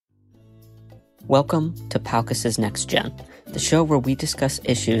Welcome to Paucus's NextGen, the show where we discuss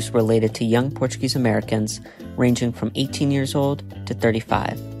issues related to young Portuguese Americans ranging from 18 years old to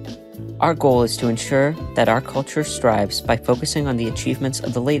 35. Our goal is to ensure that our culture strives by focusing on the achievements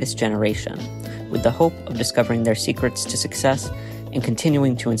of the latest generation, with the hope of discovering their secrets to success and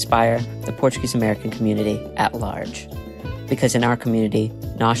continuing to inspire the Portuguese American community at large. Because in our community,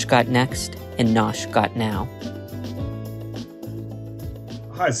 Nosh got next and Nosh got now.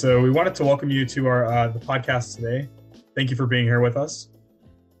 Hi, so we wanted to welcome you to our the podcast today. Thank you for being here with us.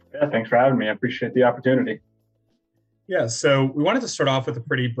 Yeah, thanks for having me. I appreciate the opportunity. Yeah, so we wanted to start off with a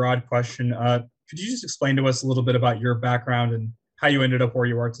pretty broad question. Could you just explain to us a little bit about your background and how you ended up where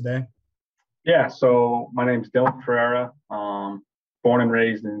you are today? Yeah, so my name's Dylan Ferreira, born and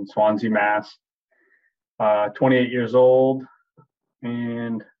raised in Swansea, Mass. 28 years old,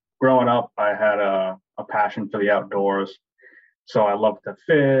 and growing up, I had a passion for the outdoors. So I love to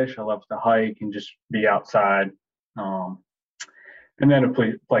fish, I love to hike and just be outside. And then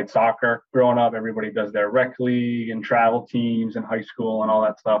I played soccer. Growing up, everybody does their rec league and travel teams in high school and all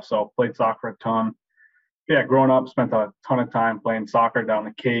that stuff. So played soccer a ton. Yeah, growing up, spent a ton of time playing soccer down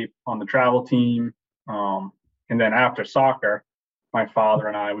the Cape on the travel team. And then after soccer, my father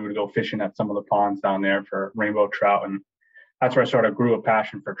and I, we would go fishing at some of the ponds down there for rainbow trout. And that's where I sort of grew a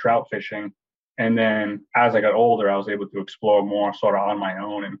passion for trout fishing. And then as I got older, I was able to explore more sort of on my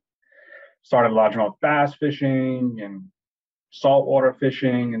own and started largemouth bass fishing and saltwater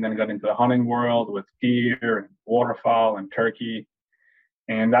fishing, and then got into the hunting world with deer and waterfowl and turkey.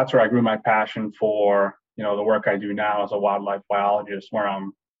 And that's where I grew my passion for, the work I do now as a wildlife biologist, where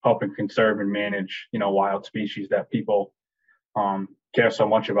I'm helping conserve and manage, wild species that people care so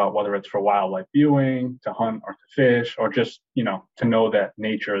much about, whether it's for wildlife viewing, to hunt or to fish, or just, to know that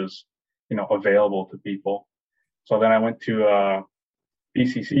nature is available to people. So then I went to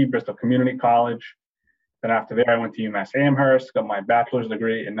BCC, Bristol Community College. Then after there, I went to UMass Amherst, got my bachelor's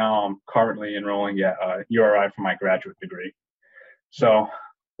degree, and now I'm currently enrolling at URI for my graduate degree. So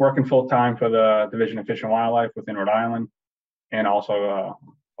working full-time for the Division of Fish and Wildlife within Rhode Island, and also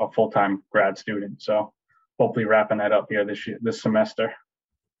a full-time grad student. So hopefully wrapping that up here this semester.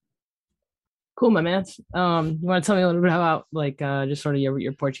 Cool, my man. You want to tell me a little bit about just sort of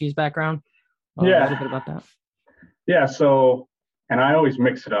your Portuguese background? Yeah. A little bit about that. Yeah. So, and I always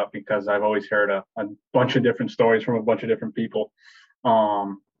mix it up because I've always heard a bunch of different stories from a bunch of different people.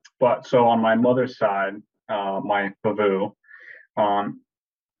 But so on my mother's side, my Bavu,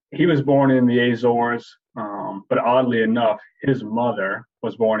 he was born in the Azores, but oddly enough, his mother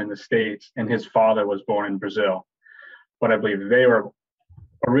was born in the States and his father was born in Brazil. But I believe they were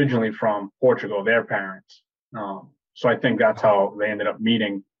originally from Portugal, their parents. So I think that's how they ended up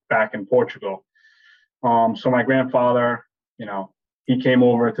meeting back in Portugal. So my grandfather, he came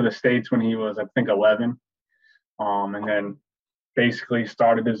over to the States when he was, I think, 11, and then basically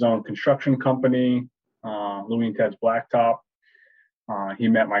started his own construction company, Louis and Ted's Blacktop. He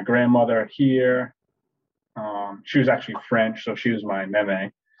met my grandmother here. She was actually French, so she was my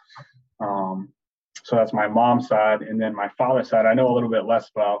meme. So that's my mom's side. And then my father's side, I know a little bit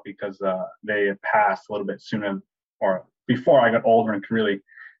less about because they had passed a little bit sooner or before I got older and could really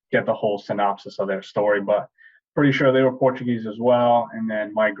get the whole synopsis of their story. But pretty sure they were Portuguese as well. And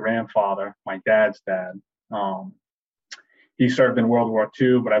then my grandfather, my dad's dad, he served in World War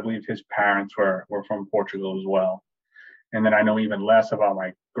II, but I believe his parents were from Portugal as well. And then I know even less about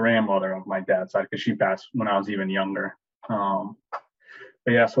my grandmother of my dad's side because she passed when I was even younger.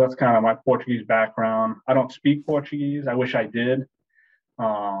 But yeah, so that's kind of my Portuguese background. I don't speak Portuguese. I wish I did.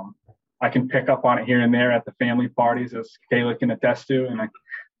 I can pick up on it here and there at the family parties, as Kayla can attest to, and I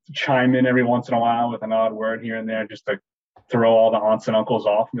chime in every once in a while with an odd word here and there just to throw all the aunts and uncles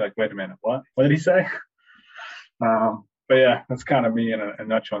off and be like, wait a minute, what did he say? But yeah, that's kind of me in a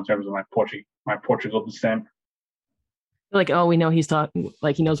nutshell in terms of my Portugal descent. Like, oh, we know he's talking,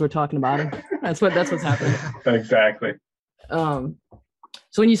 like he knows we're talking about him. That's what's happening. Exactly.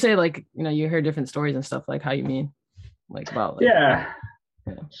 So when you say you hear different stories and stuff, like how you mean, about yeah.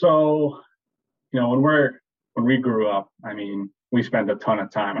 So, when we grew up, I mean, we spent a ton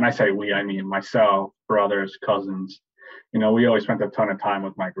of time, and I say we, I mean myself, brothers, cousins. We always spent a ton of time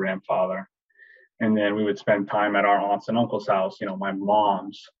with my grandfather, and then we would spend time at our aunts and uncles' house. My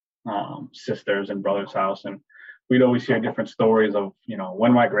mom's sisters and brother's house, and we'd always hear different stories of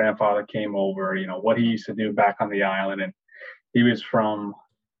when my grandfather came over, what he used to do back on the island, and he was from,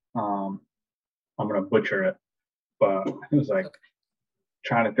 I'm going to butcher it, but it was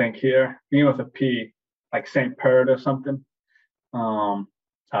trying to think here, with a P, like St. Perd or something. I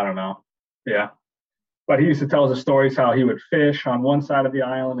don't know. Yeah. But he used to tell us the stories how he would fish on one side of the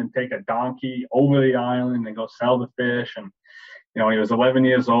island and take a donkey over the island and go sell the fish. And, he was 11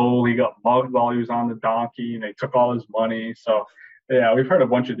 years old. He got mugged while he was on the donkey and they took all his money. So, yeah, we've heard a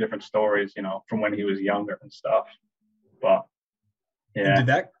bunch of different stories, from when he was younger and stuff. But, yeah. And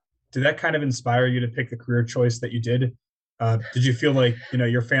did that kind of inspire you to pick the career choice that you did? Did you feel like,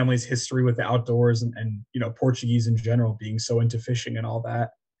 your family's history with the outdoors and Portuguese in general being so into fishing and all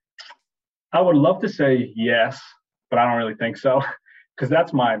that? I would love to say yes, but I don't really think so, because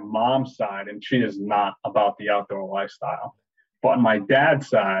that's my mom's side and she is not about the outdoor lifestyle. But on my dad's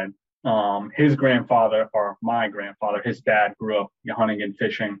side, his grandfather, or my grandfather, his dad grew up hunting and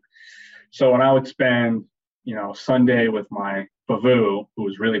fishing. So when I would spend, Sunday with my Bavu, who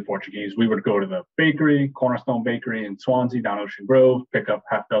was really Portuguese, we would go to the bakery, Cornerstone Bakery in Swansea, down Ocean Grove, pick up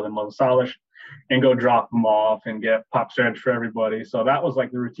half-filled and Mozzasalas, and go drop them off and get pop serge for everybody. So that was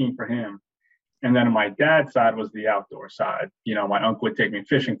like the routine for him. And then on my dad's side was the outdoor side. My uncle would take me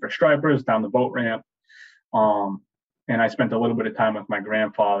fishing for stripers down the boat ramp. And I spent a little bit of time with my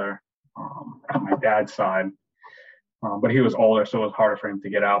grandfather on my dad's side. But he was older, so it was harder for him to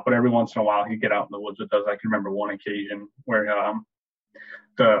get out. But every once in a while, he'd get out in the woods with us. I can remember one occasion where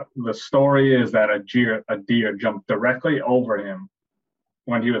the story is that a deer jumped directly over him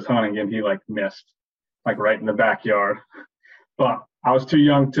when he was hunting, and he missed, right in the backyard. But I was too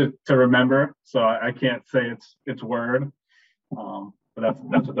young to remember, so I can't say it's word. But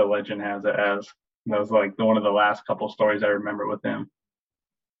that's what the legend has it as. And that was one of the last couple stories I remember with him.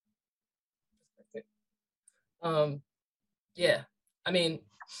 Yeah, I mean,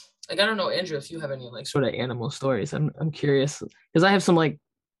 I don't know, Andrew, if you have any sort of animal stories. I'm curious because I have some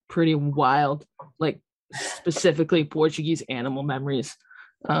pretty wild, specifically Portuguese animal memories.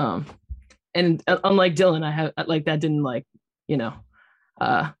 And unlike Dylan, I have that didn't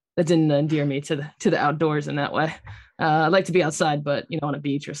that didn't endear me to the outdoors in that way. I like to be outside, but on a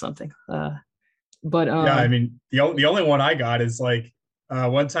beach or something. But yeah, I mean, the only one I got is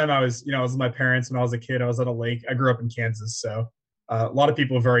one time I was with my parents when I was a kid. I was at a lake. I grew up in Kansas, so a lot of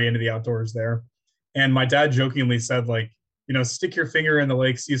people are very into the outdoors there. And my dad jokingly said, stick your finger in the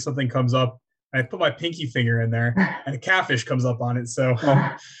lake, see if something comes up. And I put my pinky finger in there, and a catfish comes up on it. So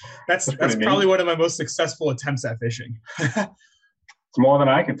that's probably one of my most successful attempts at fishing. It's more than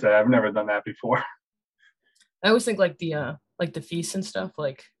I can say. I've never done that before. I always think the feasts and stuff,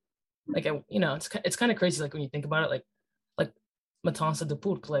 it's kind of crazy when you think about it, like matança de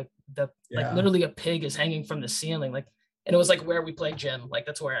porco, literally a pig is hanging from the ceiling, and it was where we played gym,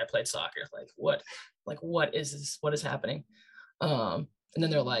 that's where I played soccer. What is this? What is happening? And then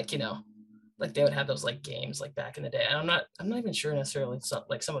they're they would have those games back in the day. And I'm not even sure necessarily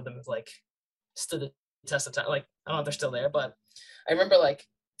some of them have stood the test of time. I don't know if they're still there, but I remember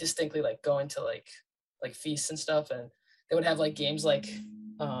distinctly going to feasts and stuff, and they would have games you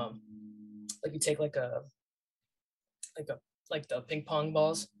take the ping pong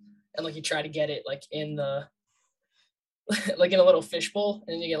balls, and you try to get it in the in a little fish bowl,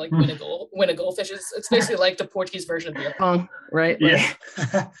 and then you get win a goldfish. It's basically the Portuguese version of beer pong, right? Yeah.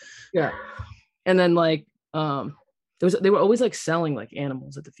 Yeah. And then they were always selling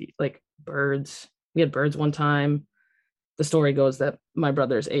animals at the feast, birds. We had birds one time. The story goes that my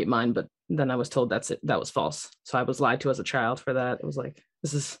brothers ate mine, but then I was told that was false. So I was lied to as a child for that. It was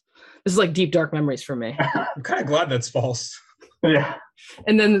this is deep dark memories for me. I'm kind of glad that's false. Yeah.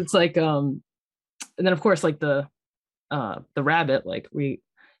 And then it's and then of course the rabbit,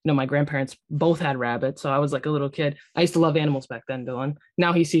 my grandparents both had rabbits, so I was a little kid. I used to love animals back then, Dylan.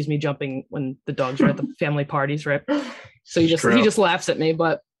 Now he sees me jumping when the dogs are at the family parties, right? So he just laughs at me,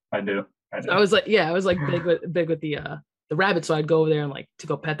 but I do. I was big with the rabbits, so I'd go over there and to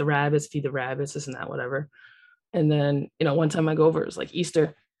go pet the rabbits, feed the rabbits, this and that, whatever. And then one time I go over, it was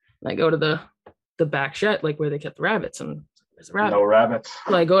Easter, and I go to the back shed, where they kept the rabbits, and there's a rabbit. No rabbits.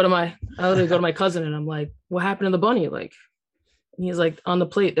 So I go to my cousin, and I'm like, what happened to the bunny? And he's on the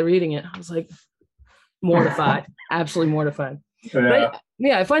plate, they're eating it. I was mortified, absolutely mortified. Yeah.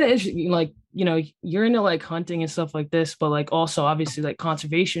 But I find it interesting, you're into hunting and stuff like this, but also obviously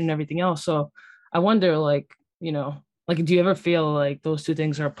conservation and everything else. So I wonder, do you ever feel those two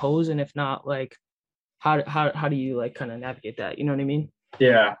things are opposed? And if not, how do you kind of navigate that? You know what I mean?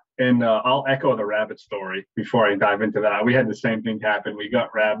 Yeah. And I'll echo the rabbit story before I dive into that. We had the same thing happen. We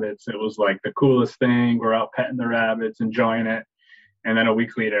got rabbits. It was the coolest thing. We're out petting the rabbits, enjoying it. And then a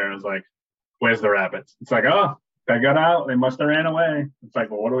week later, I was where's the rabbits? It's oh, they got out. They must have ran away. It's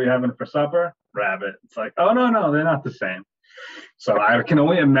well, what are we having for supper? Rabbit. It's oh, no, they're not the same. So I can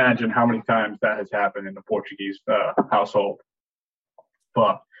only imagine how many times that has happened in the Portuguese household.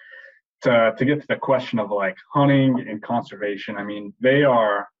 But to get to the question of like hunting and conservation, I mean, they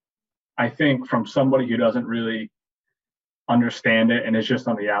are, I think, from somebody who doesn't really understand it and is just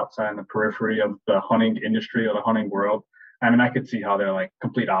on the outside and the periphery of the hunting industry or the hunting world, I mean, I could see how they're like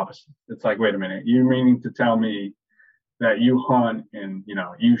complete opposites. It's like, wait a minute, you meaning to tell me that you hunt and, you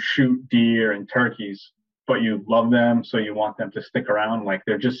know, you shoot deer and turkeys, but you love them, so you want them to stick around? Like,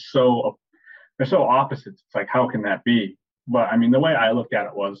 they're so opposites. It's like, how can that be? But I mean, the way I looked at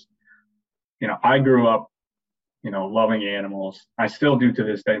it was, you know, I grew up, you know, loving animals. I still do to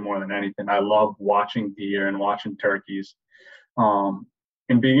this day more than anything. I love watching deer and watching turkeys. And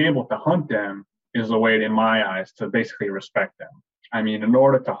being able to hunt them is a way, in my eyes, to basically respect them. I mean, in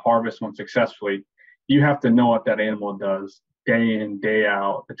order to harvest one successfully, you have to know what that animal does day in, day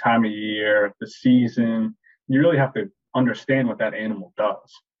out, the time of year, the season. You really have to understand what that animal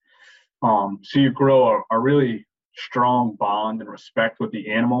does. So you grow a really strong bond and respect with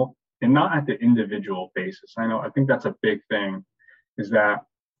the animal, and not at the individual basis. I think that's a big thing, is that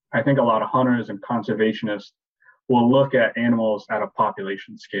I think a lot of hunters and conservationists will look at animals at a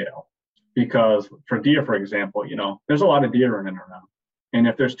population scale. Because for deer, for example, you know, there's a lot of deer running around. And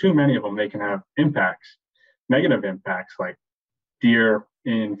if there's too many of them, they can have impacts, negative impacts, like deer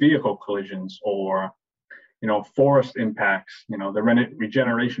in vehicle collisions, or, you know, forest impacts. You know, the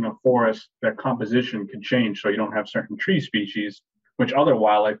regeneration of forests, their composition can change, so you don't have certain tree species which other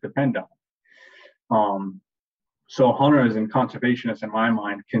wildlife depend on. So hunters and conservationists, in my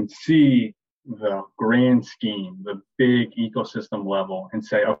mind, can see the grand scheme, the big ecosystem level, and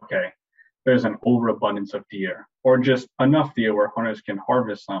say, okay, there's an overabundance of deer, or just enough deer where hunters can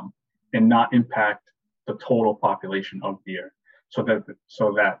harvest them and not impact the total population of deer, so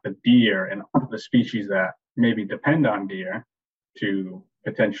that the deer and the species that maybe depend on deer to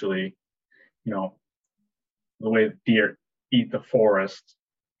potentially, you know, the way deer eat the forest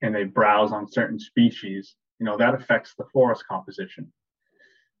and they browse on certain species, you know, that affects the forest composition.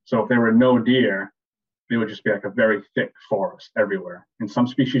 So if there were no deer, it would just be like a very thick forest everywhere. And some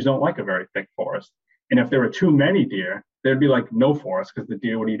species don't like a very thick forest. And if there were too many deer, there'd be like no forest, because the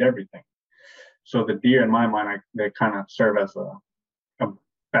deer would eat everything. So the deer, in my mind, they kind of serve as a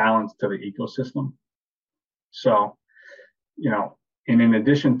balance to the ecosystem. So, you know, and in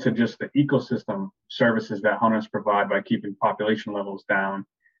addition to just the ecosystem services that hunters provide by keeping population levels down,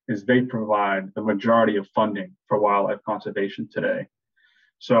 is they provide the majority of funding for wildlife conservation today.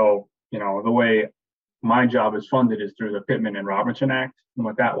 So, you know, the way my job is funded is through the Pittman and Robertson Act. And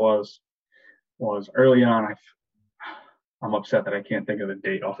what that was early on, I'm upset that I can't think of the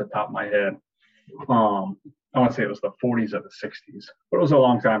date off the top of my head. I want to say it was the 40s or the 60s, but it was a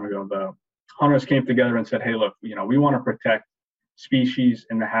long time ago. The hunters came together and said, hey, look, you know, we want to protect species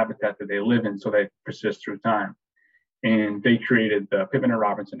in the habitat that they live in so they persist through time. And they created the Pittman and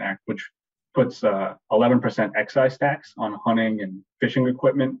Robertson Act, which puts 11% excise tax on hunting and fishing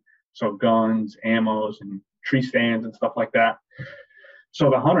equipment, so guns, ammos, and tree stands and stuff like that. So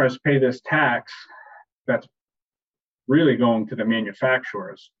the hunters pay this tax that's really going to the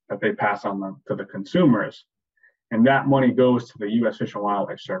manufacturers, that they pass on to the consumers. And that money goes to the U.S. Fish and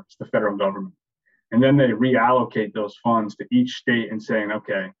Wildlife Service, the federal government. And then they reallocate those funds to each state and saying,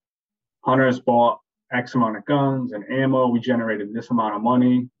 okay, hunters bought X amount of guns and ammo, we generated this amount of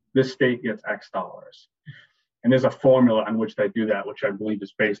money, this state gets X dollars. And there's a formula in which they do that, which I believe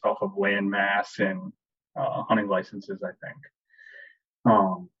is based off of land mass and hunting licenses, I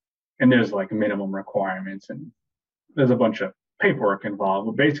think. And there's like minimum requirements, and there's a bunch of paperwork involved.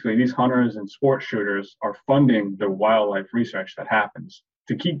 But basically, these hunters and sport shooters are funding the wildlife research that happens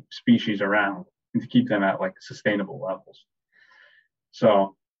to keep species around and to keep them at like sustainable levels.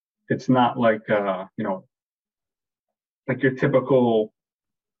 So it's not like, you know, like your typical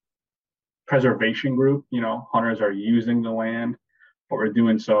preservation group. You know, hunters are using the land, but we're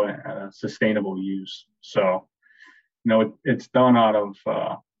doing so at a sustainable use. So, you know, it's done out of,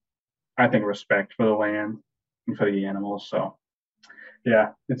 I think, respect for the land and for the animals. So,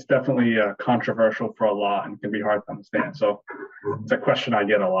 yeah, it's definitely controversial for a lot and can be hard to understand. So it's a question I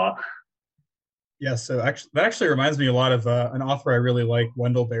get a lot. Yeah, so that actually reminds me a lot of an author I really like,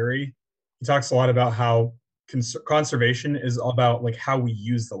 Wendell Berry. He talks a lot about how conservation is all about like how we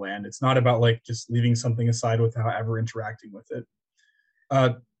use the land. It's not about like just leaving something aside without ever interacting with it.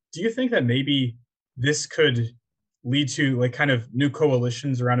 Do you think that maybe this could lead to like kind of new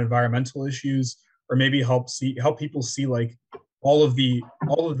coalitions around environmental issues, or maybe help people see like all of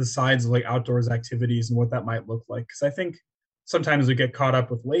the sides of like outdoors activities and what that might look like? Because I think sometimes we get caught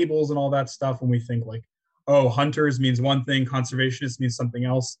up with labels and all that stuff when we think like, oh, hunters means one thing, conservationists means something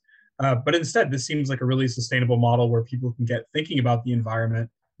else. But instead, this seems like a really sustainable model where people can get thinking about the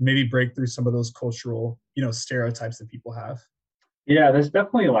environment maybe break through some of those cultural, stereotypes that people have? Yeah, there's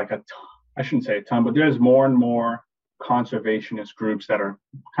definitely like I shouldn't say a ton, but there's more and more conservationist groups that are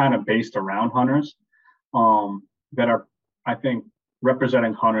kind of based around hunters, that are, I think,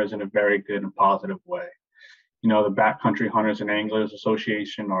 representing hunters in a very good and positive way. The Backcountry Hunters and Anglers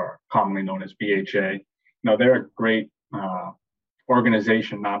Association, or commonly known as BHA, they're a great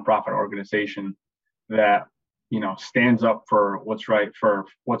organization, nonprofit organization that, stands up for what's right, for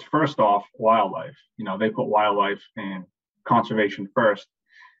what's first off wildlife. They put wildlife and conservation first,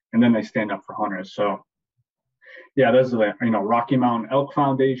 and then they stand up for hunters. So yeah, there's the, Rocky Mountain Elk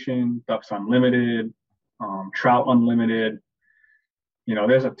Foundation, Ducks Unlimited, Trout Unlimited.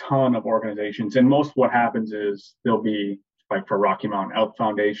 There's a ton of organizations, and most what happens is there'll be, like, for Rocky Mountain Elk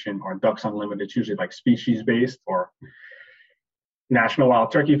Foundation or Ducks Unlimited, it's usually like species based, or National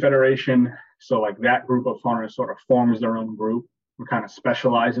Wild Turkey Federation. So like that group of hunters sort of forms their own group and kind of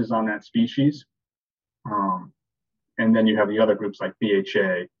specializes on that species. And then you have the other groups like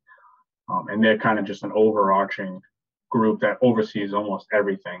BHA, and they're kind of just an overarching group that oversees almost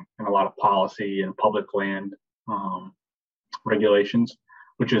everything, and a lot of policy and public land regulations,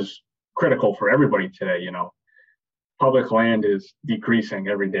 which is critical for everybody today. Public land is decreasing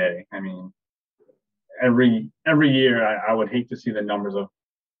every day. I mean, every year, I would hate to see the numbers of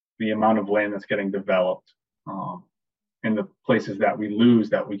the amount of land that's getting developed, and the places that we lose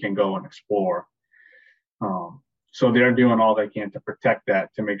that we can go and explore. So they're doing all they can to protect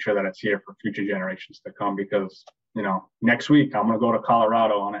that, to make sure that it's here for future generations to come. Because, next week I'm going to go to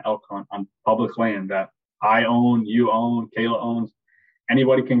Colorado on an elk hunt on public land that I own, you own, Kayla owns.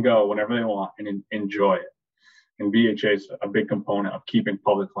 Anybody can go whenever they want and enjoy it. And BHA is a big component of keeping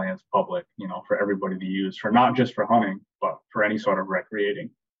public lands public, for everybody to use, for not just for hunting, but for any sort of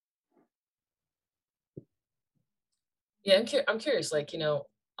recreating. Yeah, I'm curious, like,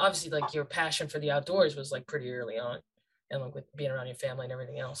 obviously, like, your passion for the outdoors was like pretty early on, and like with being around your family and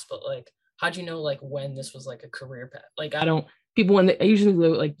everything else. But like, how'd you know like when this was like a career path? Like, people when I usually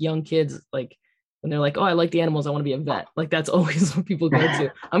like young kids, like when they're like, oh, I like the animals, I want to be a vet. Like that's always what people go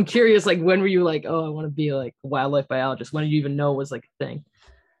to. I'm curious, like, when were you like, oh, I want to be like a wildlife biologist? When did you even know it was like a thing?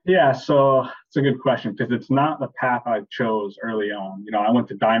 Yeah, so it's a good question, because it's not the path I chose early on. I went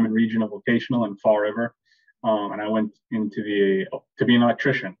to Diamond Regional Vocational in Fall River, and I went to be an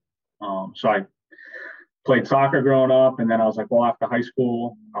electrician. So I played soccer growing up, and then I was like, well, after high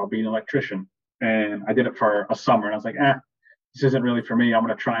school, I'll be an electrician. And I did it for a summer, and I was like, this isn't really for me. I'm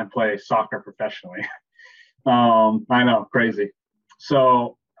going to try and play soccer professionally. I know, crazy.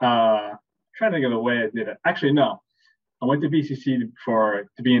 So trying to think of the way I did it. Actually, no. I went to BCC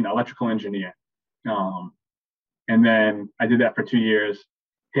to be an electrical engineer. And then I did that for 2 years,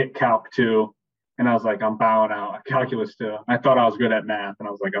 hit Calc 2, and I was like, I'm bowing out. Calculus 2. I thought I was good at math, and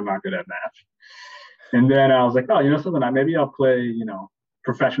I was like, I'm not good at math. And then I was like, oh, something, maybe I'll play,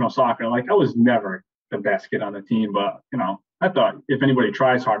 professional soccer. Like, I was never the best kid on the team, but, I thought if anybody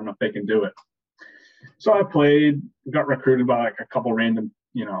tries hard enough, they can do it. So I played, got recruited by like a couple random,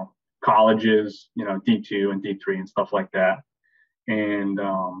 colleges, D2 and D3 and stuff like that. And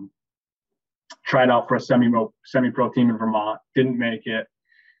tried out for a semi-pro team in Vermont, didn't make it.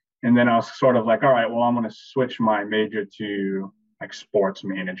 And then I was sort of like, all right, well, I'm going to switch my major to like sports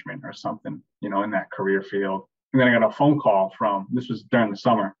management or something, in that career field. And then I got a phone call this was during the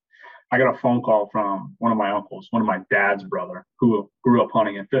summer. I got a phone call from one of my uncles, one of my dad's brother, who grew up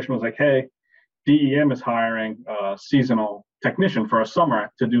hunting and fishing, was like, hey, DEM is hiring a seasonal technician for a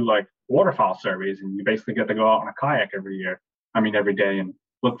summer to do like waterfowl surveys. And you basically get to go out on a kayak every day, and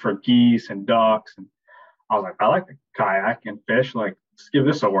look for geese and ducks. And I was like, I like to kayak and fish. Like, let's give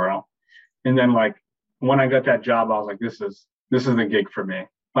this a whirl. And then like when I got that job, I was like, this is the gig for me.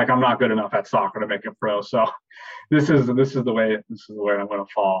 Like, I'm not good enough at soccer to make it pro. So this is the way I'm going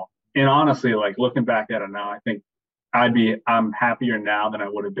to fall. And honestly, like looking back at it now, I think I'm happier now than I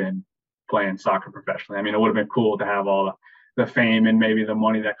would have been playing soccer professionally. I mean, it would have been cool to have all the fame and maybe the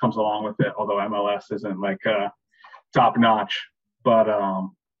money that comes along with it, although MLS isn't like top notch. But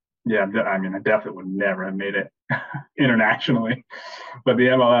yeah, I mean, I definitely would never have made it internationally. But the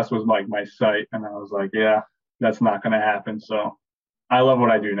MLS was like my site, and I was like, yeah, that's not going to happen. So I love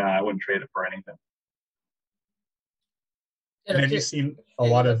what I do now. I wouldn't trade it for anything. And have you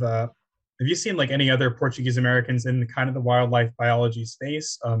seen like any other Portuguese Americans in kind of the wildlife biology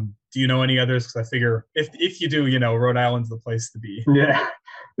space? Do you know any others? Because I figure if you do, Rhode Island's the place to be. Yeah,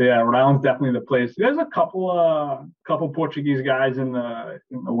 Rhode Island's definitely the place. There's a couple Portuguese guys in the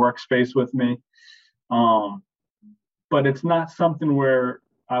workspace with me, but it's not something where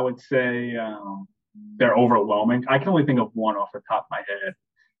I would say they're overwhelming. I can only think of one off the top of my head.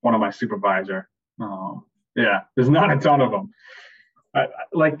 one of my supervisor. Yeah, there's not a ton of them.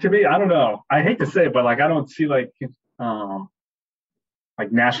 Like, to me, I don't know. I hate to say it, but like I don't see like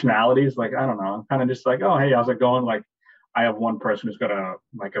nationalities. Like, I don't know. I'm kind of just like, oh, hey, how's it going? Like, I have one person who's got a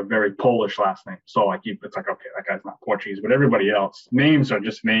very Polish last name. So like it's like, okay, that guy's not Portuguese, but everybody else, names are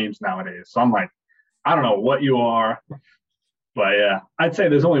just names nowadays. So I'm like, I don't know what you are, but yeah, I'd say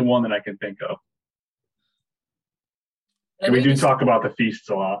there's only one that I can think of. And we do talk about the feasts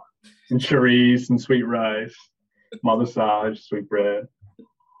a lot, and cherries and sweet rice, mother salad, sweet bread.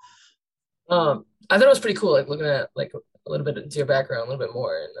 I thought it was pretty cool, like looking at like a little bit into your background, a little bit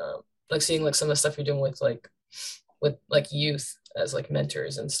more, and like seeing like some of the stuff you're doing with youth as like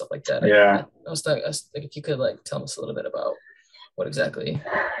mentors and stuff like that. Yeah, I was like, if you could like tell us a little bit about what exactly.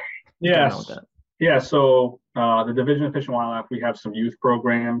 Yes. Yeah. So the Division of Fish and Wildlife, we have some youth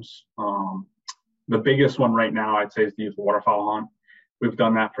programs. The biggest one right now, I'd say, is the youth waterfowl hunt. We've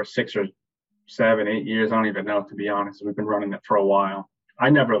done that for 6 or 7, 8 years. I don't even know, to be honest. We've been running it for a while. I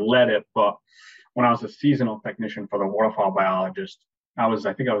never led it, but when I was a seasonal technician for the waterfowl biologist, I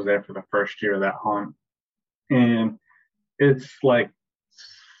think I was there for the first year of that hunt. And it's like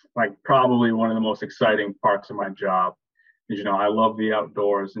probably one of the most exciting parts of my job is, I love the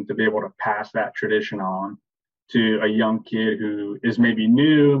outdoors, and to be able to pass that tradition on to a young kid who is maybe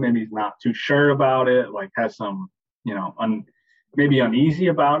new, maybe he's not too sure about it, like has some, maybe uneasy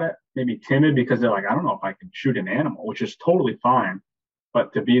about it, maybe timid because they're like, I don't know if I can shoot an animal, which is totally fine.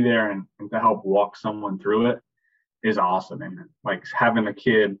 But to be there and to help walk someone through it is awesome. And like having a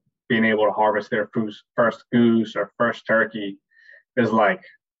kid being able to harvest their first goose or first turkey is like,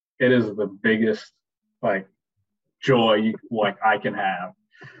 it is the biggest like joy I can have.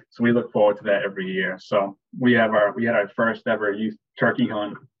 So we look forward to that every year. So we had our first ever youth turkey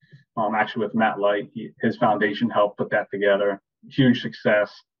hunt, actually with Matt Light. His foundation helped put that together. Huge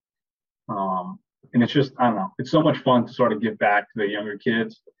success. And it's just, I don't know, it's so much fun to sort of give back to the younger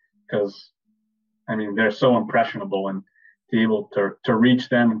kids because, I mean, they're so impressionable, and to be able to reach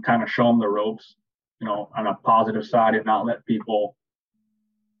them and kind of show them the ropes, on a positive side, and not let people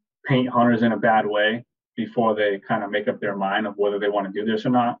paint hunters in a bad way before they kind of make up their mind of whether they want to do this or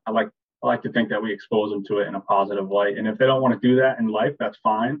not. I like to think that we expose them to it in a positive light. And if they don't want to do that in life, that's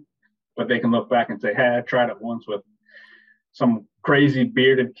fine. But they can look back and say, hey, I tried it once with some crazy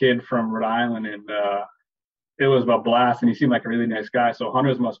bearded kid from Rhode Island, and it was a blast, and he seemed like a really nice guy. So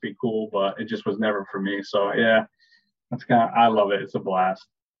hunters must be cool, but it just was never for me. So yeah, I love it. It's a blast.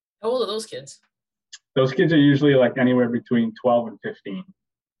 How old are those kids? Those kids are usually like anywhere between 12 and 15.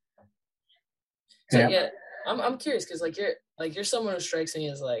 So yeah, I'm curious because you're someone who strikes me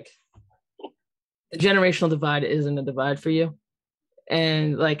as like the generational divide isn't a divide for you,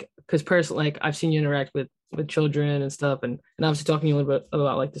 and like because personally, like I've seen you interact with children and stuff, and obviously talking a little bit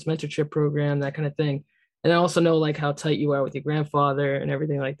about like this mentorship program, that kind of thing, and I also know like how tight you are with your grandfather and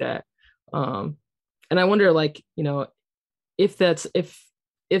everything like that. And I wonder like if that's if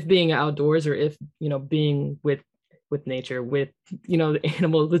being outdoors, or if being with nature, with the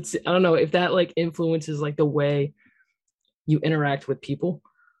animals, I don't know if that like influences like the way you interact with people,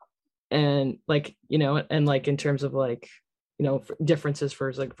 and like and like in terms of like differences for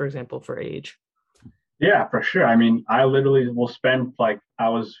example for age. Yeah, for sure. I mean, I literally will spend like, I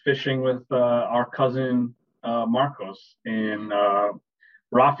was fishing with our cousin Marcos in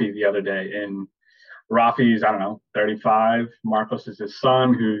Rafi the other day, and Rafi's, I don't know, 35. Marcos is his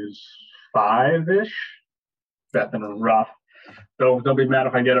son, who's 5-ish. Beth and Raf. Don't be mad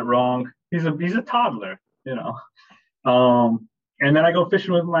if I get it wrong. He's a toddler, And then I go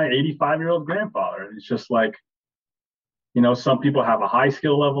fishing with my 85-year-old grandfather. It's just like, some people have a high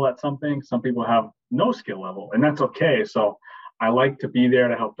skill level at something, some people have no skill level, and that's okay. So I like to be there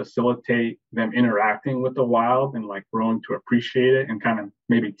to help facilitate them interacting with the wild and like growing to appreciate it, and kind of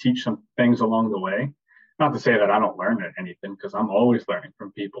maybe teach some things along the way. Not to say that I don't learn anything, because I'm always learning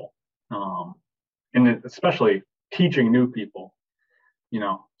from people. And especially teaching new people,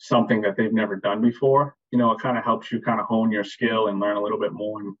 something that they've never done before, it kind of helps you kind of hone your skill and learn a little bit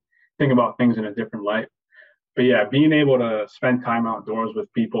more and think about things in a different light. But yeah, being able to spend time outdoors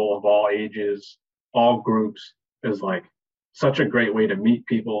with people of all ages, all groups, is like such a great way to meet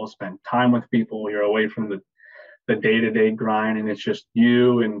people, spend time with people. You're away from the day-to-day grind, and it's just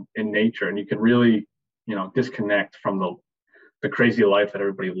you and nature, and you can really, disconnect from the crazy life that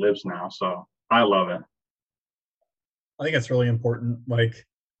everybody lives now. So I love it. I think it's really important. Like,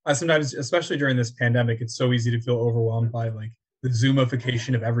 I sometimes, especially during this pandemic, it's so easy to feel overwhelmed by like the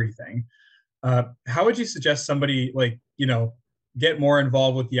Zoomification of everything. How would you suggest somebody like, get more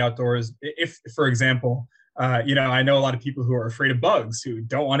involved with the outdoors? If, for example, I know a lot of people who are afraid of bugs, who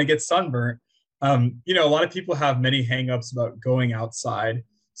don't want to get sunburnt. A lot of people have many hangups about going outside.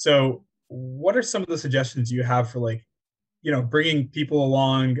 So what are some of the suggestions you have for bringing people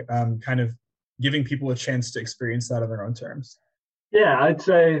along, kind of giving people a chance to experience that on their own terms? Yeah, I'd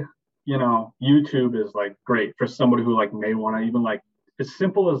say, YouTube is like great for somebody who like may want to even like as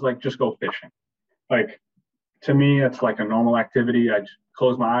simple as like just go fishing. Like to me, it's like a normal activity. I just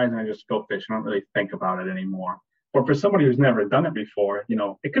close my eyes and I just go fishing. I don't really think about it anymore. But for somebody who's never done it before,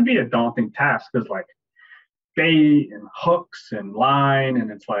 it could be a daunting task because like bait and hooks and line,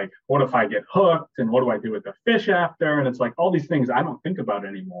 and it's like, what if I get hooked and what do I do with the fish after? And it's like all these things I don't think about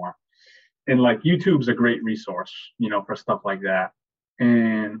anymore. And like YouTube's a great resource, for stuff like that.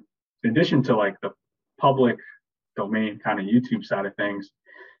 And in addition to like the public domain kind of YouTube side of things,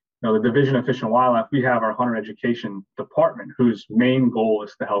 the Division of Fish and Wildlife, we have our hunter education department whose main goal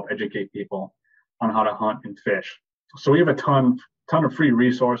is to help educate people on how to hunt and fish. So we have a ton of free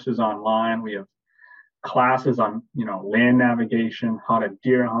resources online. We have classes on, land navigation, how to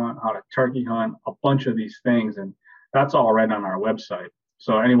deer hunt, how to turkey hunt, a bunch of these things. And that's all right on our website.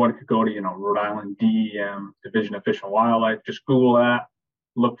 So anyone could go to, Rhode Island DEM, Division of Fish and Wildlife, just Google that,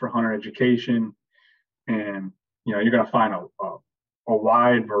 look for hunter education, and, you're going to find a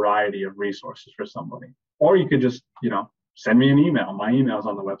wide variety of resources for somebody. Or you could just, send me an email. My email's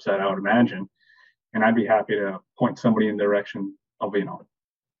on the website, I would imagine. And I'd be happy to point somebody in the direction of,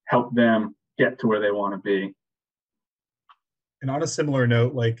 help them get to where they want to be. And on a similar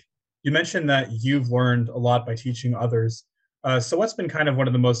note, like you mentioned that you've learned a lot by teaching others. So what's been kind of one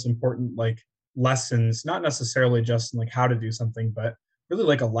of the most important lessons, not necessarily just in how to do something, but really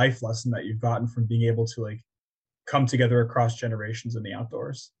like a life lesson that you've gotten from being able to come together across generations in the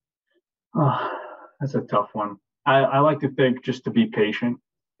outdoors? Oh, that's a tough one. I like to think just to be patient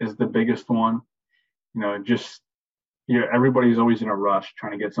is the biggest one. Everybody's always in a rush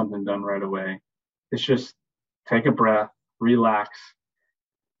trying to get something done right away. It's just take a breath, relax.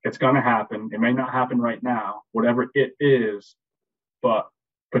 It's going to happen. It may not happen right now, whatever it is, but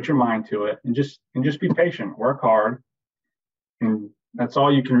put your mind to it and just be patient, work hard. And that's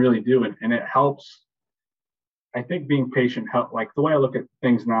all you can really do. And it helps. I think being patient like the way I look at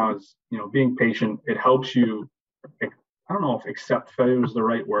things now is, being patient, it helps you. I don't know if accept failure is the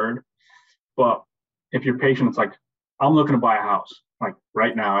right word, but if you're patient, it's like, I'm looking to buy a house, like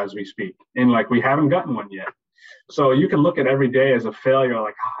right now as we speak. And we haven't gotten one yet. So you can look at every day as a failure,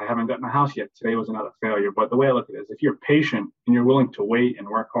 like, I haven't gotten a house yet. Today was another failure. But the way I look at it is if you're patient and you're willing to wait and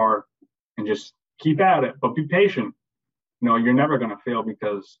work hard and just keep at it, but be patient, you're never going to fail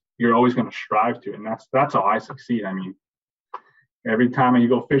because you're always going to strive to. And that's how I succeed. I mean, every time you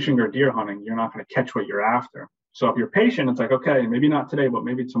go fishing or deer hunting, you're not going to catch what you're after. So if you're patient, it's like, okay, maybe not today, but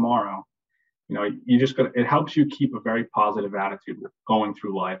maybe tomorrow. It helps you keep a very positive attitude going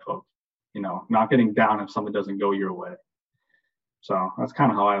through life of, not getting down if something doesn't go your way. So that's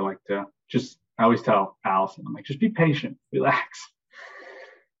kind of how I like to I always tell Allison, I'm like, just be patient, relax.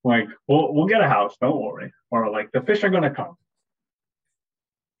 We'll get a house, don't worry. Or the fish are going to come.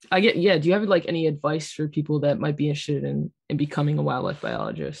 Do you have any advice for people that might be interested in becoming a wildlife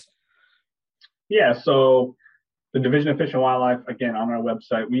biologist? Yeah, so the Division of Fish and Wildlife, again, on our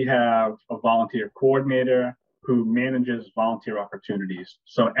website, we have a volunteer coordinator who manages volunteer opportunities.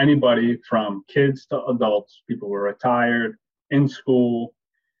 So anybody from kids to adults, people who are retired, in school,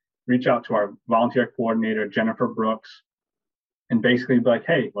 reach out to our volunteer coordinator, Jennifer Brooks, and basically be like,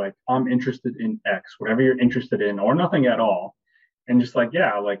 hey, I'm interested in X, whatever you're interested in, or nothing at all. And just I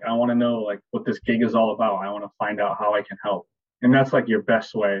want to know what this gig is all about. I want to find out how I can help. And that's your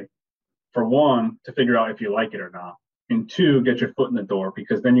best way, for one, to figure out if you like it or not. And two, get your foot in the door,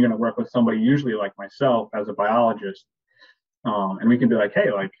 because then you're going to work with somebody usually like myself as a biologist. And we can be like, hey,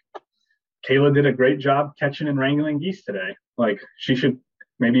 Kayla did a great job catching and wrangling geese today. She should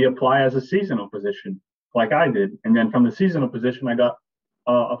maybe apply as a seasonal position like I did. And then from the seasonal position, I got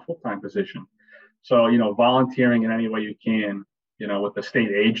a full-time position. So, volunteering in any way you can, with the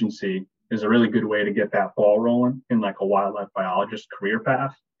state agency is a really good way to get that ball rolling in a wildlife biologist career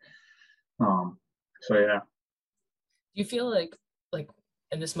path. So yeah. Do you feel like,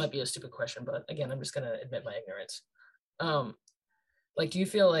 and this might be a stupid question, but again, I'm just gonna admit my ignorance. Do you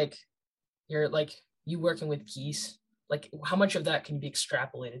feel like you're you working with geese? How much of that can be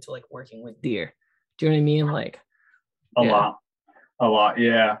extrapolated to working with deer? Do you know what I mean? A lot,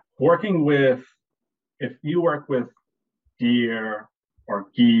 yeah. If you work with deer or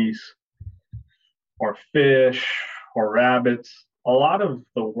geese or fish or rabbits, a lot of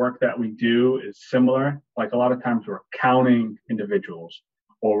the work that we do is similar. A lot of times we're counting individuals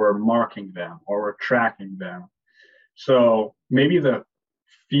or we're marking them, or we're tracking them. So maybe the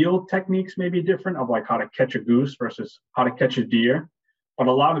field techniques may be different of like how to catch a goose versus how to catch a deer. But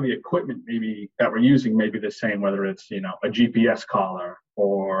a lot of the equipment maybe that we're using may be the same, whether it's, you know, a GPS collar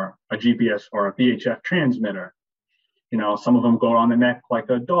or a GPS or a VHF transmitter. You know, some of them go on the neck like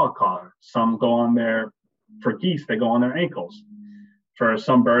a dog collar. Some go on their, for geese, they go on their ankles. For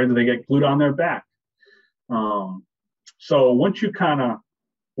some birds, they get glued on their back. So once you kind of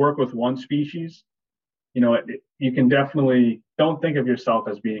work with one species, you know, you can definitely, don't think of yourself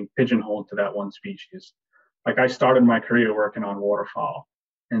as being pigeonholed to that one species. Like I started my career working on waterfowl,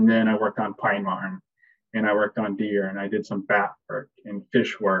 and then I worked on pine marten, and I worked on deer, and I did some bat work and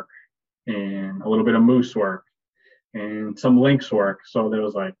fish work and a little bit of moose work and some lynx work. So there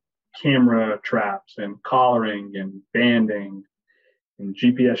was like camera traps and collaring and banding and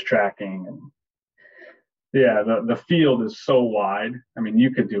GPS tracking. And yeah, the field is so wide. I mean,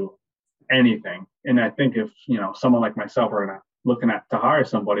 you could do anything. And I think if, you know, someone like myself are looking at to hire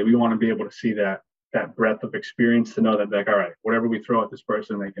somebody, we want to be able to see that breadth of experience, to know that, like, all right, whatever we throw at this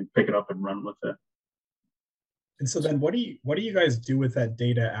person, they can pick it up and run with it. And so then what do you guys do with that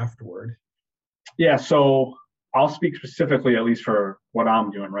data afterward? Yeah, so I'll speak specifically, at least for what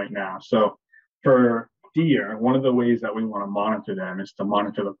I'm doing right now. So for deer, one of the ways that we want to monitor them is to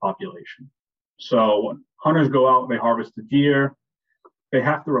monitor the population. So when hunters go out, they harvest the deer, they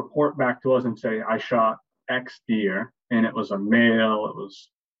have to report back to us and say, I shot X deer, and it was a male, it was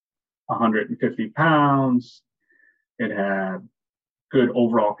 150 pounds, it had good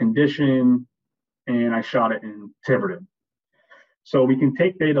overall condition, and I shot it in Tiverton. So we can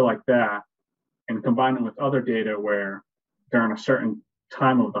take data like that and combine it with other data where during a certain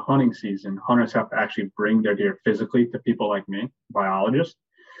time of the hunting season, hunters have to actually bring their deer physically to people like me, biologists,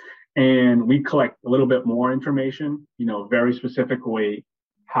 and we collect a little bit more information, you know, very specific weight,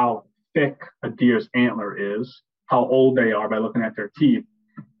 how thick a deer's antler is, how old they are by looking at their teeth.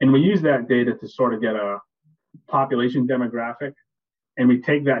 And we use that data to sort of get a population demographic. And we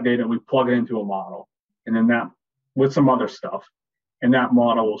take that data and we plug it into a model. And then that, with some other stuff, and that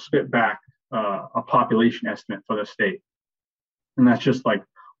model will spit back a population estimate for the state. And that's just like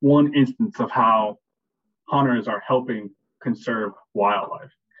one instance of how hunters are helping conserve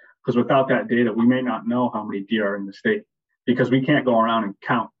wildlife. Because without that data, we may not know how many deer are in the state, because we can't go around and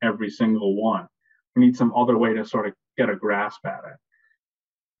count every single one. We need some other way to sort of get a grasp at it.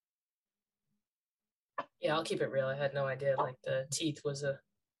 Yeah, I'll keep it real. I had no idea like the teeth was a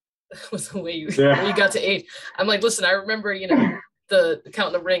way you got to age. I'm like, listen, I remember, you know, the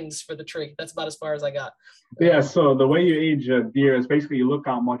counting the rings for the tree. That's about as far as I got. Yeah, so the way you age a deer is basically you look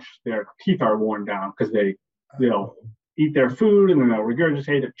how much their teeth are worn down, because they'll eat their food and then they'll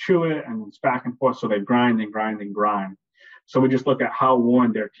regurgitate it, chew it, and it's back and forth. So they grind and grind and grind. So we just look at how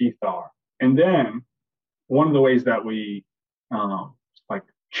worn their teeth are. And then one of the ways that we like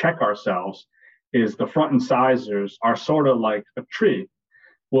check ourselves is the front incisors are sort of like a tree.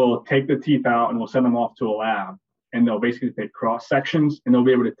 We'll take the teeth out and we'll send them off to a lab, and they'll basically take cross sections and they'll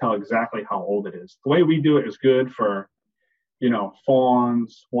be able to tell exactly how old it is. The way we do it is good for, you know,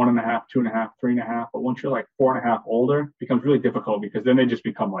 fawns, 1.5, 2.5, 3.5. But once you're like 4.5 older, it becomes really difficult, because then they just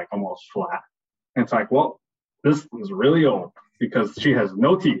become like almost flat. And it's like, well, this is really old because she has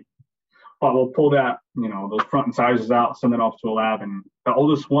no teeth. But we'll pull that, you know, those front incisors out, send it off to a lab. And the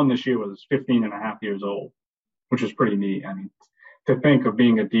oldest one this year was 15.5 years old, which is pretty neat. I mean, to think of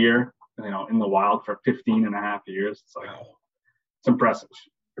being a deer, you know, in the wild for 15.5 years, it's like, wow. It's impressive.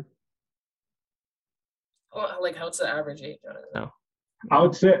 Well, like, how's the average age? I don't know. I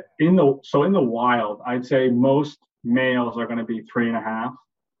would say in the wild, I'd say most males are going to be 3.5,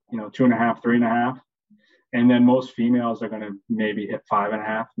 you know, 2.5, 3.5. And then most females are going to maybe hit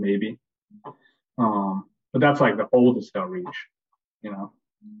 5.5, maybe. But that's like the oldest they'll reach, you know.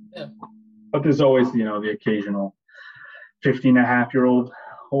 Yeah. But there's always, you know, the occasional 15.5-year-old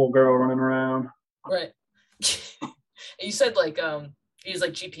old girl running around. Right. You said like use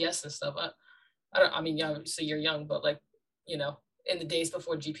like GPS and stuff. I mean, yeah, obviously you're young, but like, you know, in the days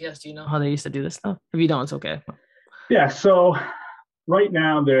before GPS, do you know how they used to do this stuff? If you don't, it's okay. Yeah. So right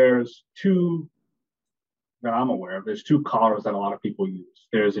now there's two that I'm aware of. There's two collars that a lot of people use.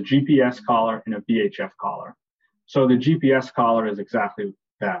 There's a GPS collar and a VHF collar. So the GPS collar is exactly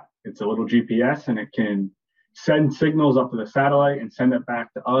that. It's a little GPS, and it can send signals up to the satellite and send it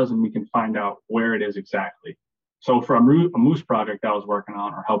back to us, and we can find out where it is exactly. So for a moose project I was working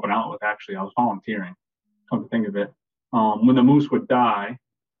on, or helping out with, actually, I was volunteering, come to think of it. When the moose would die,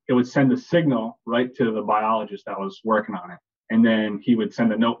 it would send a signal right to the biologist that was working on it. And then he would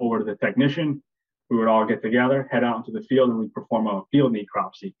send a note over to the technician, we would all get together, head out into the field, and we'd perform a field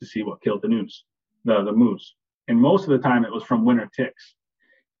necropsy to see what killed the moose. And most of the time it was from winter ticks.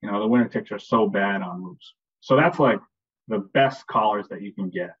 The winter ticks are so bad on moose. So that's like the best collars that you can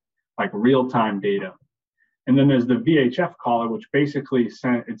get, like real-time data. And then there's the VHF collar, which basically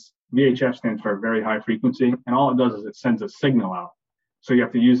VHF stands for very high frequency, and all it does is it sends a signal out. So you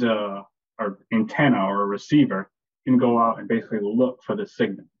have to use an antenna or a receiver and go out and basically look for the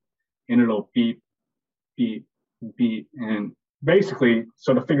signal, and it'll beep, beep, beep, and basically,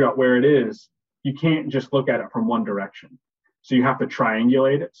 so to figure out where it is, you can't just look at it from one direction. So you have to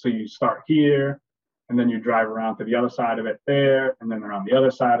triangulate it. So you start here, and then you drive around to the other side of it there, and then around the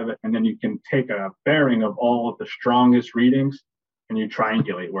other side of it, and then you can take a bearing of all of the strongest readings, and you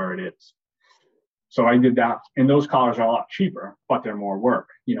triangulate where it is. So I did that, and those collars are a lot cheaper, but they're more work,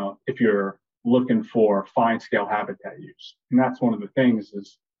 if you're looking for fine scale habitat use. And that's one of the things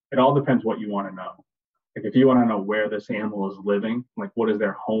is it all depends what you want to know. Like if you want to know where this animal is living, like what is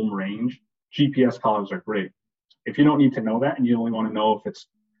their home range, GPS collars are great. If you don't need to know that and you only want to know if it's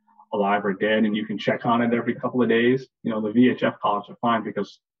alive or dead and you can check on it every couple of days, the VHF collars are fine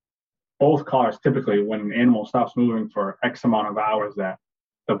because both collars typically, when an animal stops moving for X amount of hours that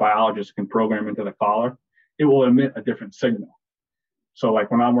the biologist can program into the collar, it will emit a different signal. So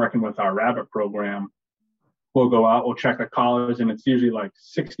like when I'm working with our rabbit program, we'll go out, we'll check the collars, and it's usually like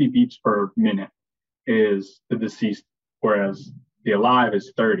 60 beeps per minute is the deceased, whereas the alive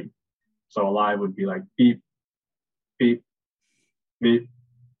is 30. So alive would be like beep, beep, beep.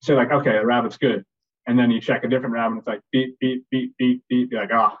 So like, okay, the rabbit's good. And then you check a different rabbit, it's like beep, beep, beep, beep, beep. You're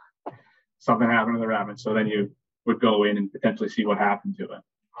like, something happened to the rabbit. So then you would go in and potentially see what happened to it.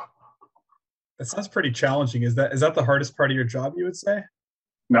 That sounds pretty challenging. Is that the hardest part of your job, you would say?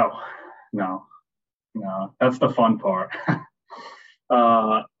 No. That's the fun part.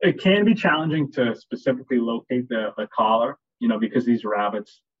 It can be challenging to specifically locate the collar, because these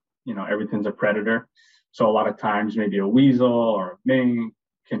rabbits, everything's a predator. So a lot of times maybe a weasel or a mink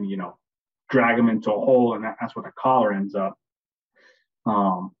can, drag them into a hole, and that's where the collar ends up.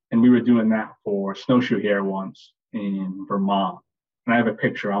 And we were doing that for snowshoe hare once in Vermont. And I have a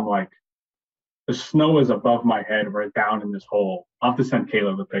picture. I'm like, the snow is above my head right down in this hole. I'll have to send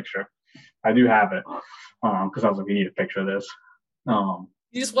Caleb the picture. I do have it because I was like, we need a picture of this.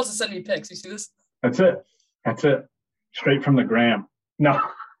 He just wants to send me pics. You see this? That's it. Straight from the gram. No.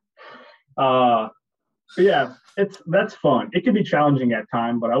 Yeah, that's fun. It can be challenging at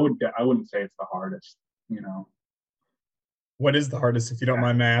times, but I wouldn't say it's the hardest. What is the hardest, if you don't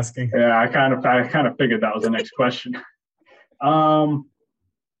mind me asking? Yeah, I kind of figured that was the next question.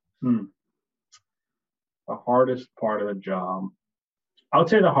 The hardest part of the job. I would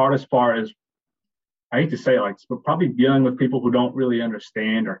say the hardest part is, I hate to say it, but probably dealing with people who don't really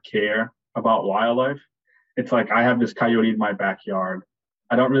understand or care about wildlife. It's like, I have this coyote in my backyard.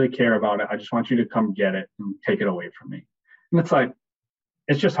 I don't really care about it. I just want you to come get it and take it away from me. And it's like,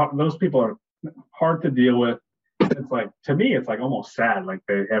 it's just hard. Those people are hard to deal with. It's like, to me, it's like almost sad. Like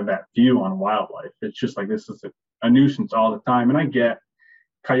they have that view on wildlife. It's just like, this is a nuisance all the time. And I get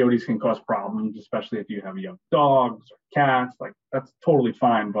coyotes can cause problems, especially if you have young dogs or cats. Like that's totally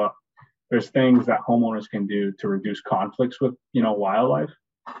fine. But there's things that homeowners can do to reduce conflicts with, wildlife.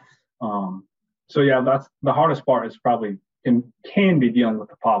 So yeah, that's the hardest part is probably can be dealing with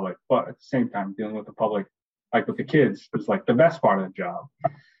the public, but at the same time, dealing with the public, like with the kids, is like the best part of the job.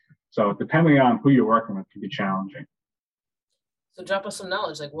 So depending on who you're working with can be challenging. So drop us some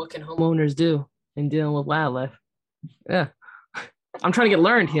knowledge, like what can homeowners do in dealing with wildlife? Yeah. I'm trying to get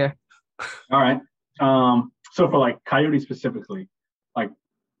learned here. All right. So for like coyotes specifically, like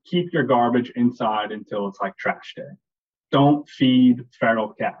keep your garbage inside until it's like trash day. Don't feed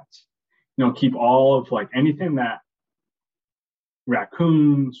feral cats. Keep all of like anything that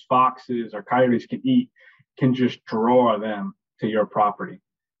raccoons, foxes, or coyotes can eat, can just draw them to your property.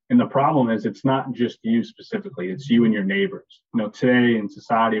 And the problem is it's not just you specifically, it's you and your neighbors. Today in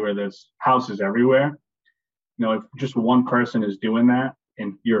society where there's houses everywhere, if just one person is doing that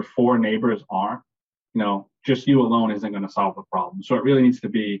and your 4 neighbors aren't, just you alone isn't going to solve the problem. So it really needs to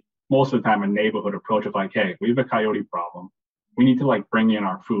be most of the time a neighborhood approach of like, hey, we have a coyote problem. We need to like bring in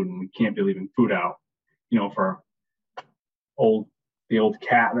our food, and we can't be leaving food out, for the old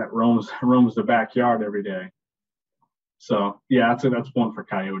cat that roams the backyard every day. So yeah, that's one for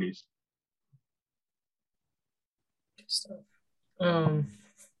coyotes. I'm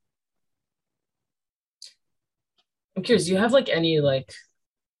curious, do you have like any like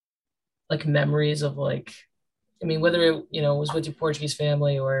memories of like, I mean, whether it, was with your Portuguese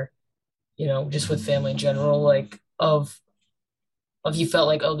family or, just with family in general, like of you felt